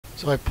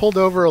So I pulled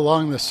over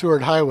along the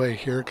Seward highway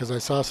here because I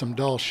saw some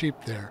Dall sheep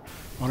there.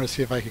 I want to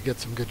see if I could get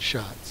some good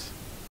shots.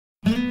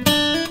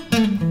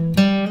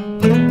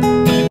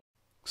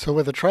 So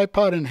with a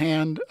tripod in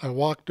hand, I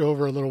walked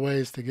over a little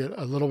ways to get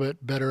a little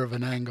bit better of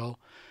an angle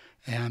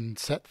and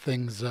set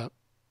things up.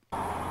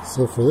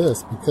 So for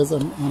this, because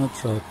I'm on a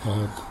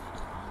tripod,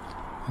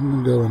 I'm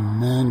going to go in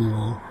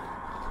manual.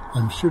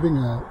 I'm shooting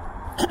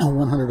at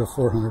 100 to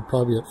 400,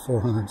 probably at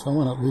 400, so I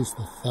want at least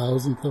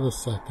 1,000th of a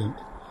second.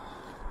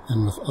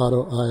 And with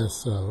auto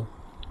ISO,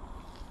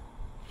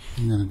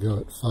 I'm going to go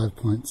at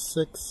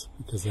 5.6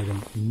 because I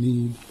don't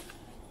need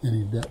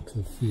any depth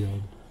of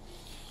field.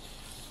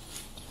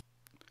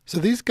 So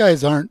these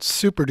guys aren't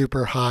super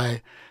duper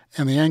high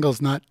and the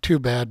angle's not too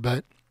bad,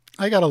 but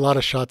I got a lot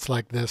of shots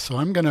like this, so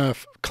I'm going to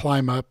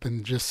climb up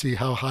and just see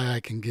how high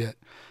I can get.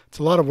 It's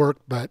a lot of work,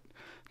 but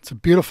it's a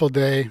beautiful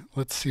day.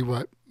 Let's see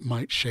what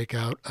might shake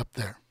out up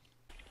there.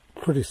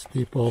 Pretty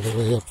steep all the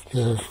way up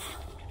there.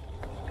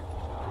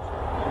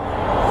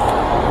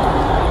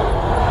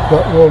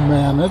 But we'll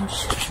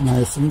manage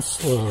nice and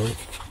slow.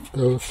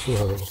 Go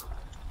slow.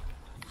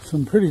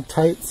 Some pretty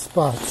tight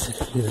spots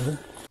here.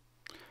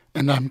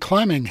 And I'm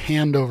climbing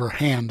hand over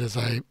hand as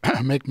I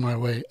make my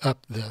way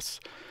up this.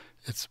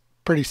 It's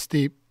pretty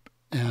steep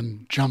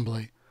and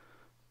jumbly,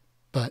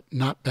 but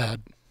not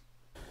bad.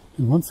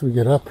 And once we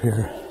get up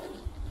here,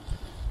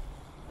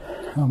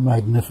 how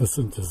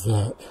magnificent is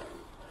that?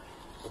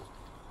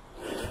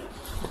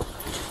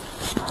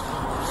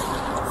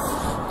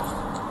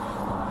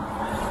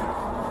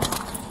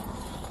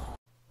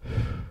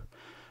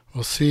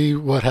 We'll see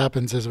what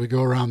happens as we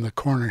go around the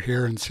corner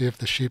here and see if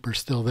the sheep are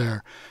still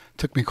there. It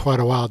took me quite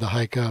a while to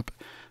hike up.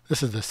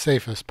 This is the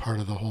safest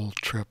part of the whole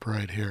trip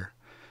right here,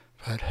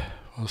 but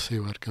we'll see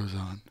what goes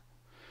on.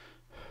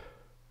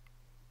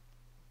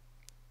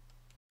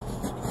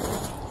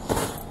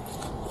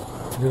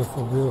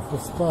 Beautiful, beautiful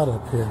spot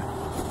up here.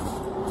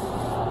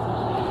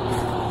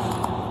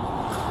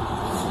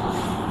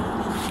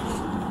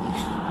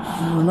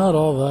 And we're not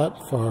all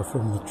that far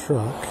from the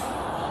truck.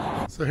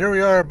 So here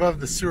we are above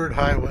the Seward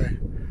highway.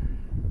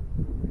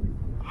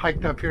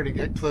 Hiked up here to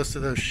get close to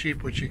those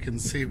sheep, which you can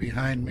see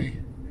behind me.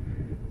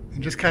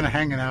 And just kind of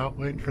hanging out,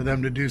 waiting for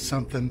them to do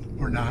something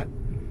or not.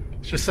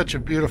 It's just such a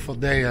beautiful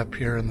day up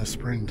here in the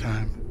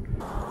springtime.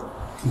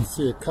 You can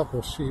see a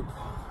couple sheep,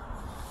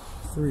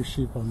 3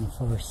 sheep on the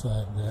far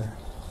side there.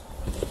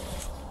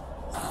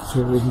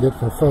 See what we can get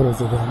for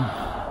photos of them.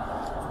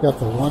 Got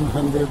the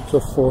 100 to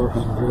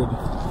 400.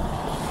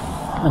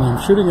 And I'm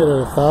shooting it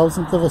at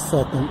 1,000th of a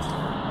second.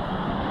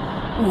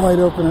 Wide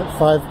open at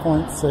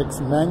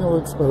 5.6, manual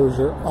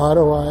exposure,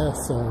 auto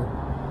ISO,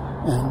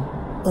 and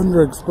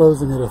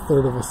underexposing at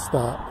 1/3 of a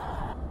stop.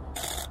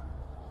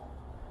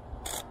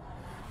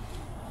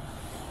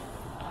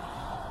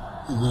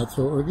 And that's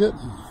what we're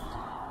getting.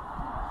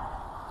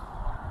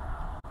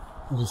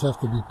 We'll just have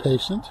to be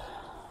patient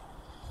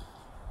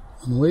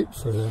and wait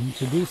for them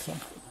to do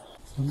something.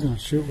 So I'm going to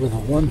shoot with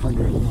a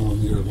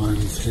 100mm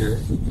lens here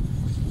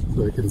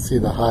so I can see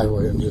the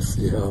highway and just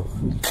see how...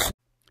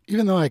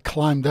 Even though I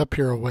climbed up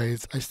here a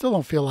ways, I still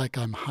don't feel like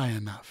I'm high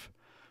enough.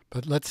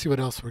 But let's see what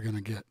else we're going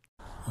to get.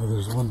 Oh,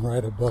 there's one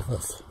right above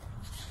us.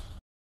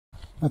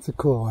 That's a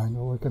cool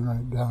angle, looking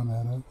right down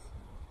at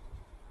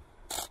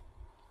us.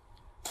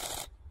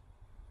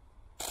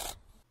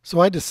 So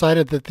I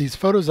decided that these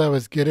photos I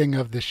was getting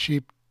of the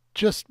sheep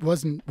just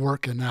wasn't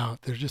working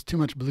out. There's just too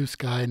much blue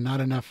sky, not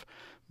enough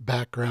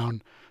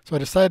background. So I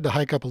decided to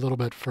hike up a little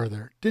bit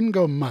further. Didn't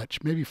go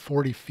much, maybe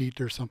 40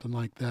 feet or something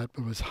like that,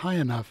 but it was high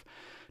enough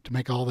to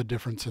make all the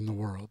difference in the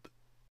world.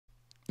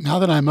 Now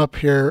that I'm up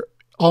here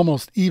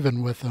almost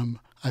even with them,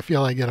 I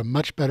feel I get a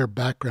much better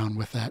background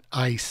with that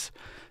ice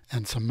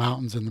and some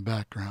mountains in the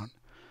background.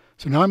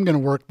 So now I'm going to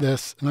work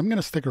this, and I'm going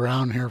to stick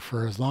around here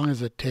for as long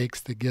as it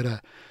takes to get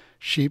a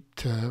sheep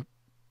to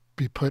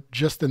be put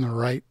just in the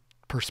right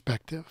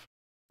perspective.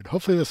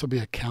 Hopefully this will be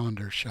a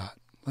calendar shot.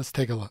 Let's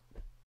take a look.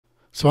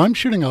 So I'm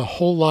shooting a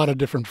whole lot of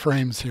different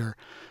frames here.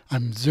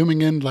 I'm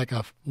zooming in like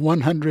a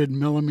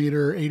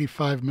 100mm,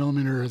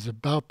 85mm is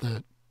about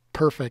the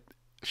perfect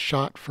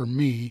shot for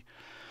me,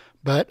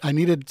 but I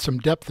needed some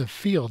depth of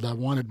field. I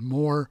wanted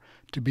more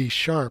to be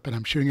sharp, and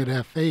I'm shooting at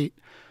f8,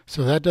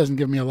 so that doesn't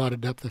give me a lot of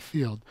depth of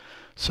field.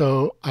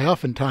 So I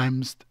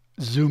oftentimes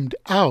zoomed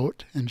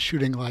out and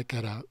shooting like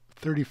at a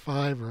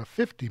 35 or a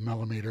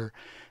 50mm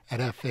at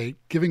f8,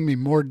 giving me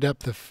more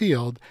depth of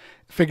field,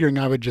 figuring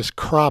I would just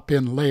crop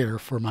in later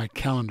for my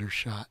calendar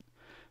shot.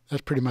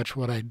 That's pretty much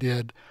what I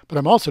did, but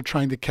I'm also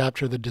trying to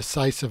capture the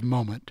decisive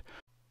moment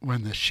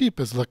when the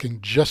sheep is looking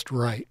just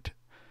right,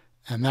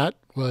 and that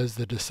was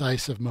the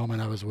decisive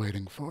moment I was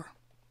waiting for.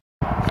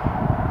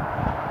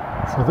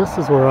 So this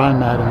is where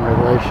I'm at in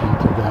relation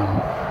to them,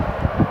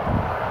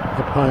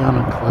 up high on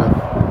a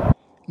cliff.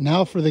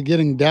 Now for the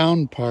getting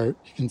down part,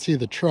 you can see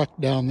the truck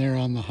down there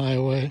on the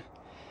highway.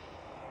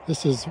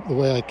 This is the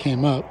way I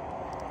came up.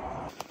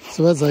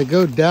 So as I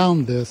go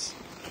down this,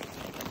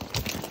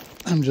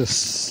 I'm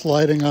just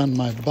sliding on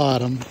my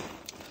bottom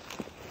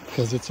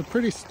because it's a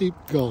pretty steep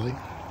gully.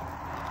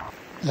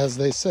 As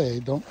they say,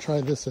 don't try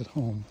this at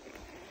home.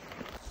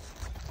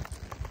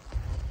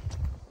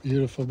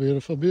 Beautiful,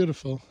 beautiful,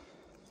 beautiful.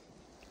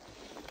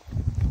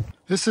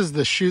 This is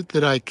the chute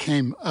that I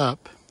came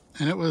up,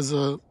 and it was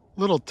a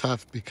little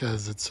tough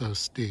because it's so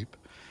steep.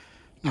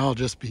 Now I'll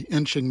just be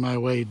inching my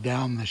way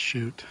down the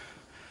chute.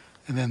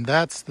 And then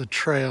that's the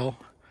trail,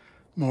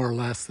 more or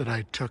less, that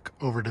I took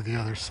over to the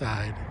other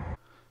side.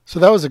 So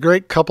that was a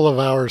great couple of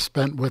hours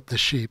spent with the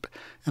sheep.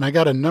 And I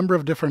got a number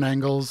of different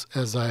angles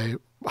as I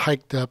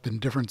hiked up in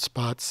different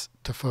spots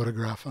to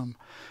photograph them.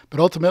 But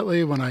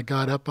ultimately, when I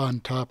got up on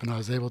top and I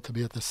was able to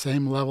be at the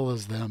same level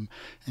as them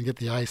and get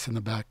the ice in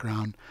the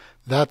background,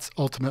 that's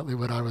ultimately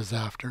what I was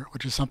after,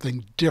 which is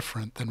something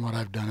different than what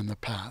I've done in the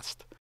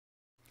past.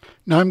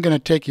 Now I'm going to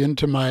take you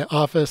into my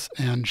office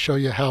and show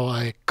you how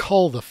I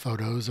cull the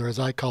photos, or as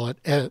I call it,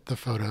 edit the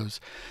photos,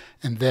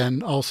 and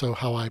then also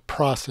how I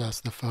process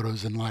the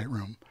photos in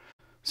Lightroom.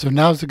 So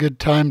now's a good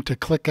time to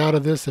click out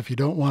of this if you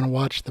don't want to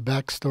watch the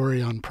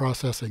backstory on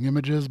processing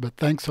images, but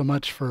thanks so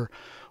much for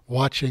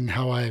watching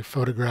how I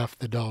photograph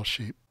the Dall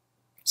Sheep.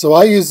 So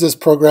I use this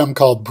program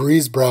called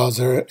Breeze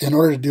Browser in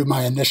order to do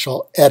my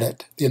initial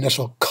edit, the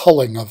initial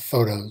culling of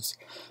photos.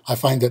 I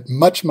find it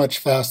much, much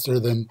faster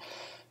than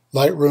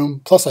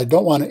Lightroom. Plus, I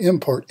don't want to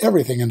import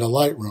everything into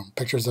Lightroom,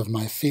 pictures of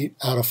my feet,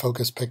 out of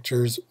focus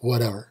pictures,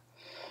 whatever.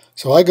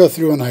 So I go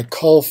through and I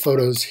cull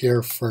photos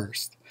here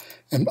first.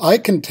 And I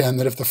contend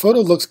that if the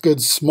photo looks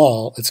good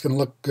small, it's going to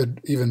look good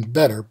even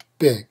better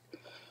big.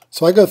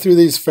 So I go through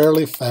these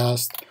fairly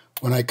fast.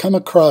 When I come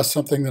across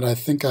something that I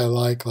think I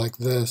like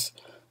this,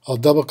 I'll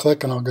double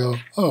click and I'll go,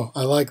 oh,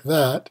 I like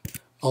that.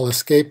 I'll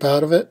escape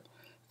out of it,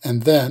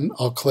 and then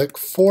I'll click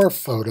 4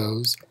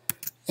 photos,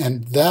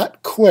 and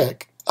that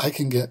quick I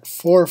can get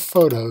 4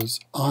 photos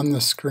on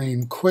the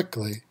screen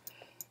quickly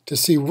to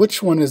see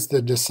which one is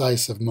the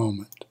decisive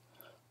moment.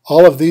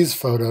 All of these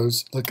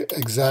photos look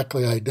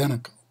exactly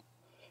identical.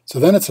 So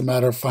then it's a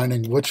matter of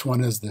finding which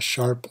one is the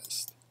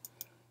sharpest.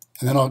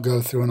 And then I'll go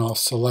through and I'll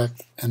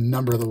select and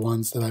number the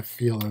ones that I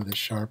feel are the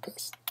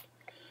sharpest.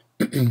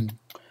 Then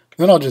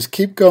I'll just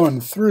keep going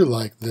through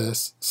like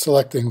this,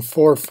 selecting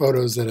 4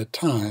 photos at a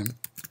time.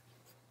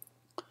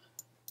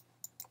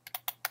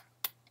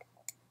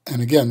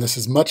 And again, this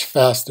is much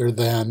faster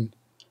than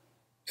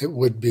it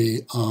would be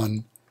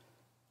on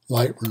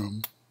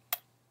Lightroom.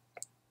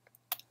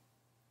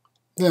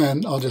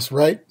 Then I'll just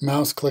right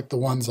mouse click the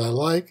ones I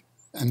like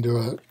and do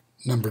a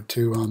number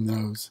 2 on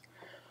those.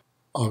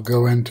 I'll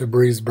go into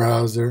Breeze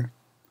Browser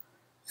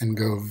and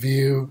go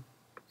View,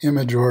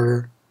 Image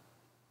Order,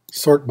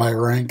 Sort by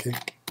Ranking.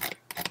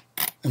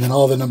 And then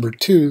all the number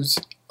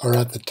 2s are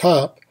at the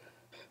top.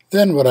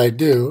 Then what I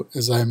do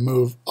is I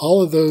move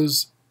all of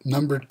those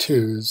number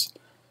 2s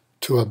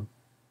to a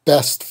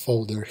Best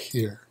folder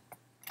here.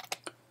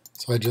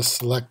 So I just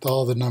select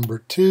all the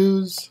number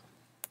 2s,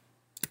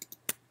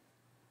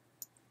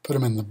 put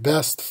them in the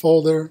Best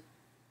folder.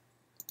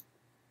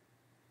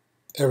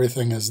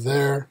 Everything is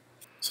there.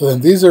 So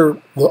then these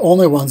are the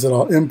only ones that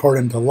I'll import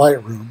into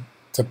Lightroom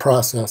to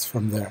process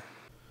from there.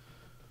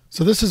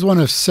 So this is one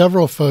of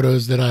several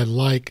photos that I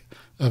like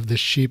of the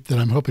sheep that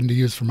I'm hoping to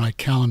use for my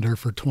calendar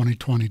for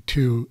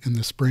 2022 in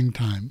the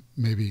springtime,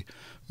 maybe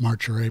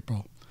March or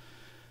April.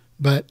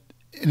 But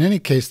in any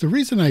case, the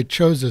reason I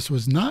chose this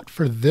was not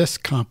for this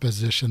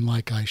composition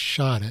like I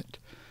shot it,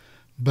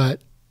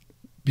 but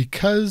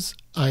because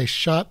I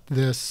shot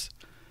this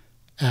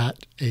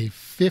at a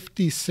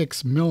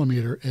 56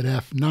 millimeter at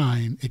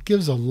f9, it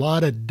gives a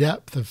lot of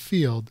depth of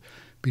field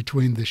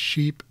between the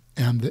sheep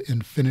and the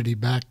infinity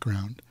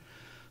background.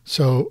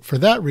 So for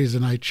that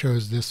reason, I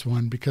chose this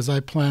one because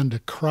I plan to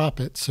crop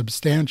it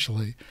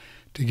substantially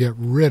to get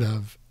rid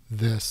of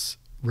this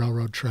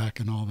railroad track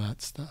and all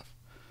that stuff.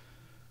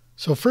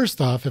 So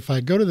first off, if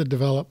I go to the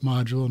Develop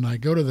module and I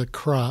go to the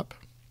crop,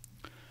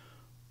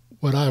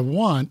 what I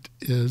want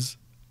is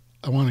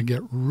I want to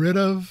get rid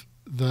of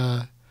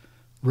the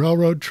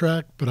railroad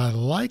track, but I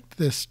like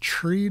this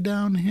tree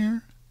down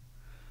here,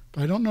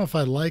 but I don't know if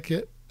I like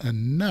it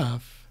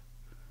enough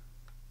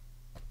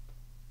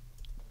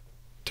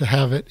to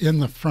have it in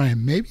the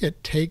frame. Maybe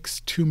it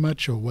takes too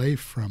much away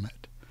from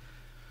it.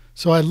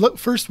 So I look,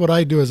 first what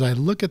I do is I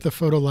look at the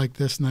photo like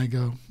this and I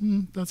go,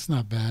 that's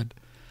not bad.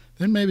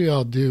 Then maybe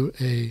I'll do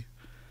a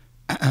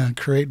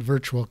create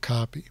virtual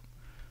copy.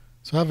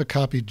 So I have a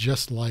copy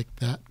just like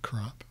that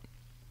crop.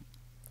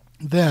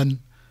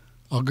 Then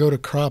I'll go to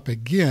crop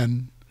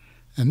again,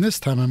 and this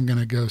time I'm going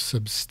to go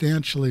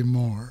substantially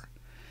more.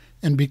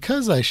 And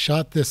because I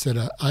shot this at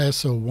a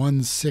ISO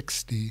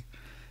 160,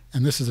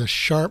 and this is a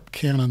sharp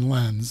Canon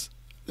lens,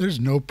 there's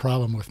no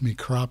problem with me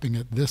cropping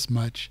it this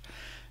much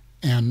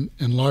and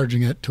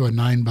enlarging it to a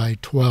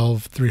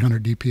 9x12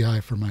 300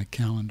 dpi for my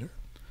calendar.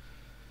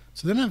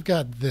 So then I've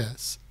got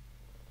this.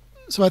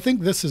 So I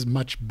think this is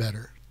much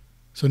better.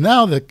 So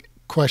now the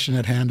question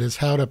at hand is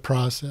how to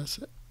process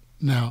it.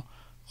 Now,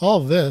 all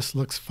this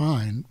looks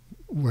fine,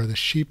 where the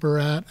sheep are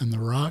at and the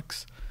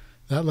rocks.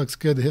 That looks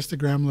good. The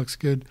histogram looks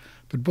good.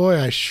 But boy,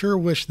 I sure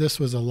wish this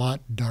was a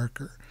lot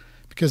darker,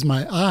 because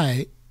my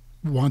eye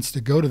wants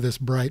to go to this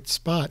bright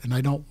spot, and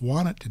I don't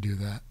want it to do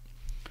that.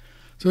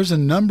 So there's a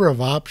number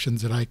of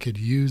options that I could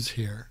use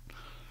here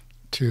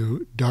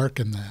to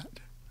darken that.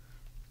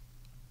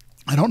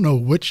 I don't know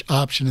which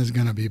option is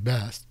going to be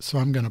best, so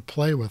I'm going to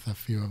play with a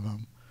few of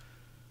them.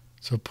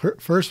 So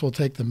first we'll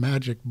take the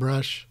magic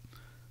brush.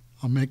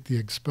 I'll make the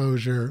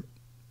exposure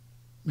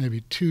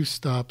maybe 2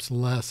 stops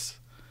less,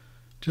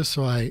 just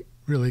so I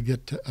really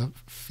get to a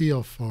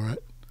feel for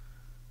it.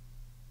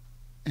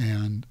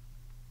 And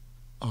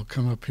I'll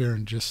come up here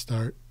and just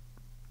start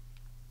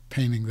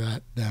painting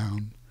that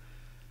down.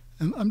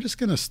 And I'm just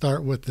going to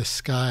start with the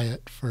sky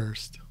at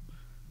first.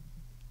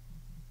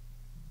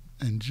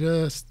 And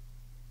just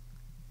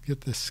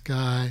get the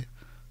sky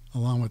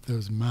along with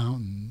those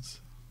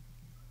mountains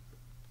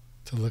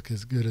to look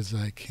as good as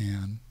I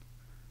can.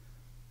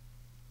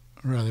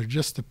 Or rather,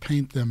 just to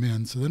paint them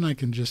in, so then I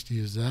can just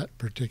use that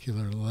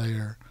particular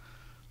layer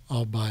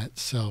all by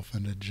itself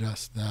and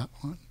adjust that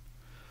one.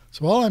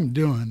 So all I'm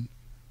doing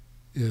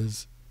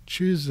is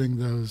choosing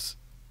those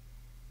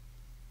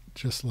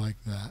just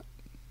like that.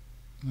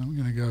 And I'm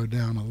going to go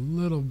down a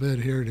little bit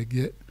here to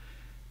get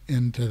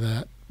into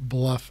that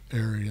bluff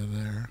area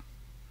there.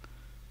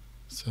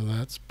 So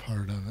that's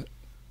part of it.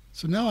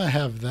 So now I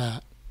have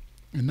that.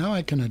 And now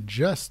I can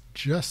adjust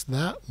just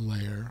that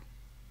layer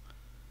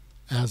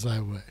as I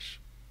wish.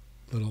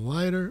 A little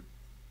lighter,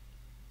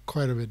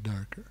 quite a bit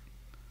darker.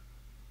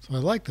 So I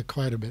like the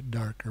quite a bit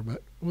darker,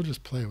 but we'll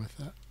just play with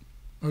that.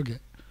 Okay.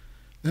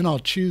 Then I'll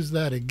choose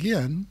that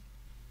again,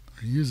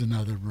 or use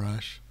another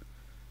brush,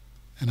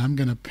 and I'm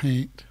going to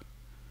paint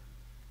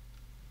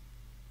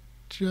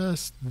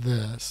just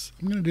this.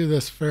 I'm going to do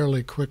this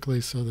fairly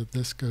quickly so that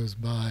this goes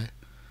by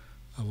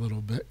a little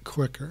bit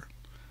quicker.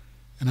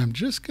 And I'm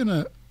just going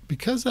to,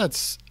 because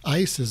that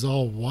ice is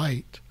all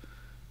white,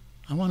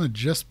 I want to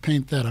just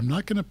paint that. I'm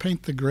not going to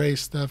paint the gray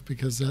stuff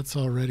because that's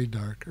already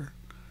darker.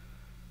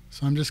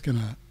 So I'm just going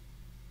to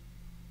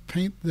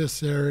paint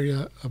this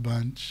area a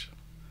bunch,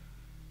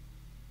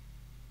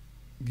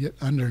 get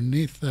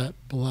underneath that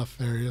bluff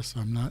area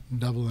so I'm not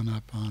doubling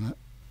up on it.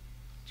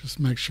 Just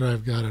make sure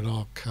I've got it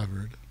all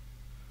covered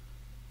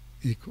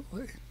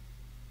equally.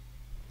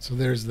 So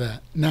there's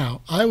that.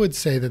 Now, I would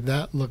say that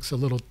that looks a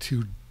little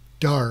too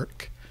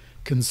dark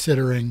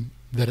considering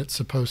that it's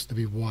supposed to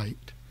be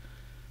white.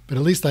 But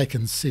at least I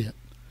can see it.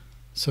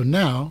 So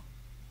now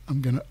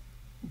I'm going to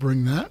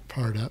bring that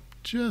part up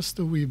just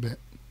a wee bit.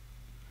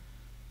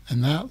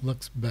 And that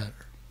looks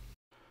better.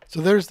 So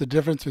there's the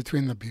difference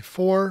between the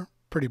before,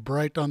 pretty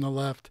bright on the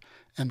left,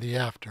 and the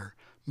after,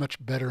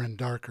 much better and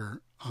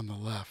darker on the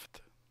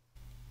left.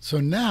 So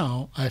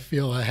now I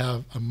feel I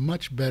have a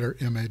much better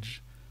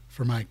image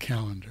for my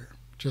calendar,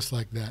 just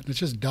like that. And it's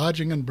just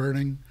dodging and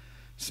burning,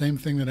 same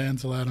thing that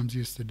Ansel Adams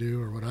used to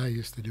do, or what I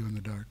used to do in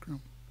the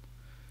darkroom.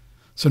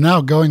 So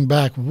now going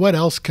back, what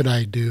else could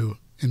I do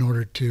in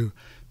order to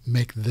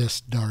make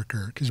this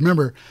darker? Because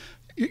remember,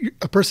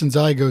 a person's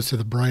eye goes to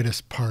the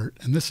brightest part,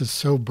 and this is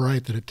so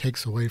bright that it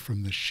takes away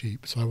from the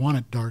sheep. So I want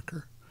it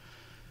darker.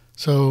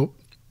 So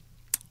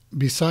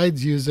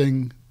besides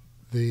using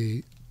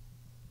the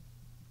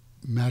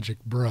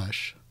magic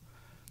brush,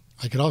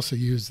 I could also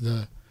use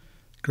the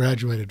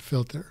graduated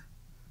filter.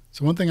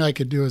 So one thing I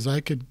could do is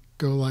I could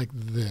go like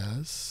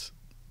this,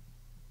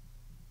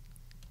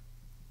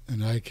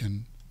 and I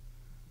can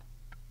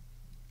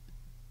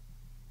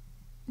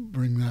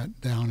bring that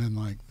down in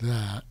like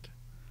that.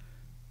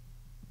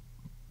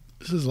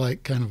 This is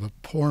like kind of a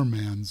poor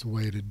man's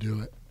way to do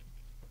it.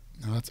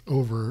 Now that's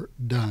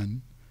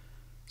overdone.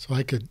 So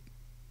I could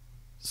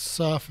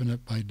soften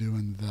it by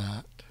doing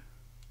that.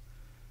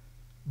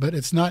 But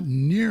it's not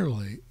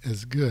nearly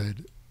as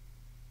good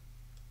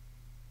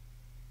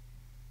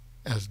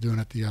as doing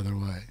it the other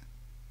way.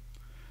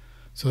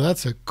 So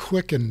that's a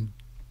quick and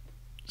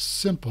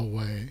simple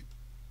way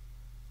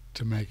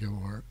to make it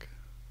work.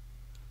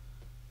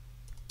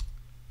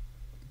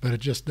 But it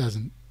just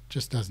doesn't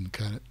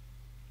cut it.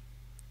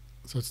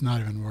 So it's not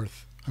even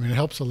worth, I mean, it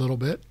helps a little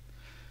bit.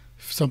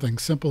 If something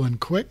simple and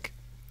quick,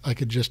 I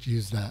could just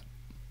use that.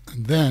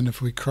 And then if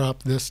we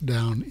crop this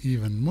down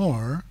even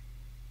more,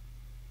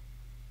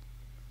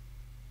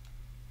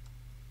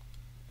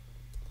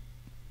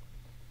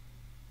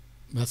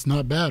 that's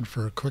not bad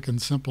for a quick and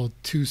simple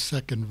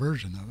 2-second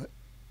version of it.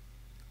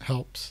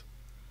 Helps.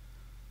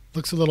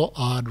 Looks a little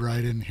odd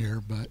right in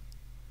here, but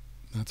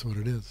that's what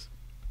it is.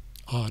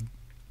 Odd.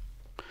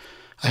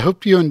 I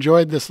hope you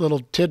enjoyed this little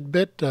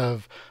tidbit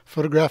of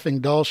photographing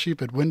Dall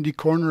sheep at Windy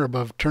Corner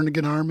above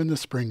Turnagain Arm in the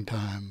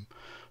springtime.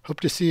 Hope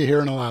to see you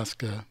here in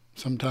Alaska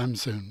sometime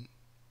soon.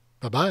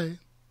 Bye-bye.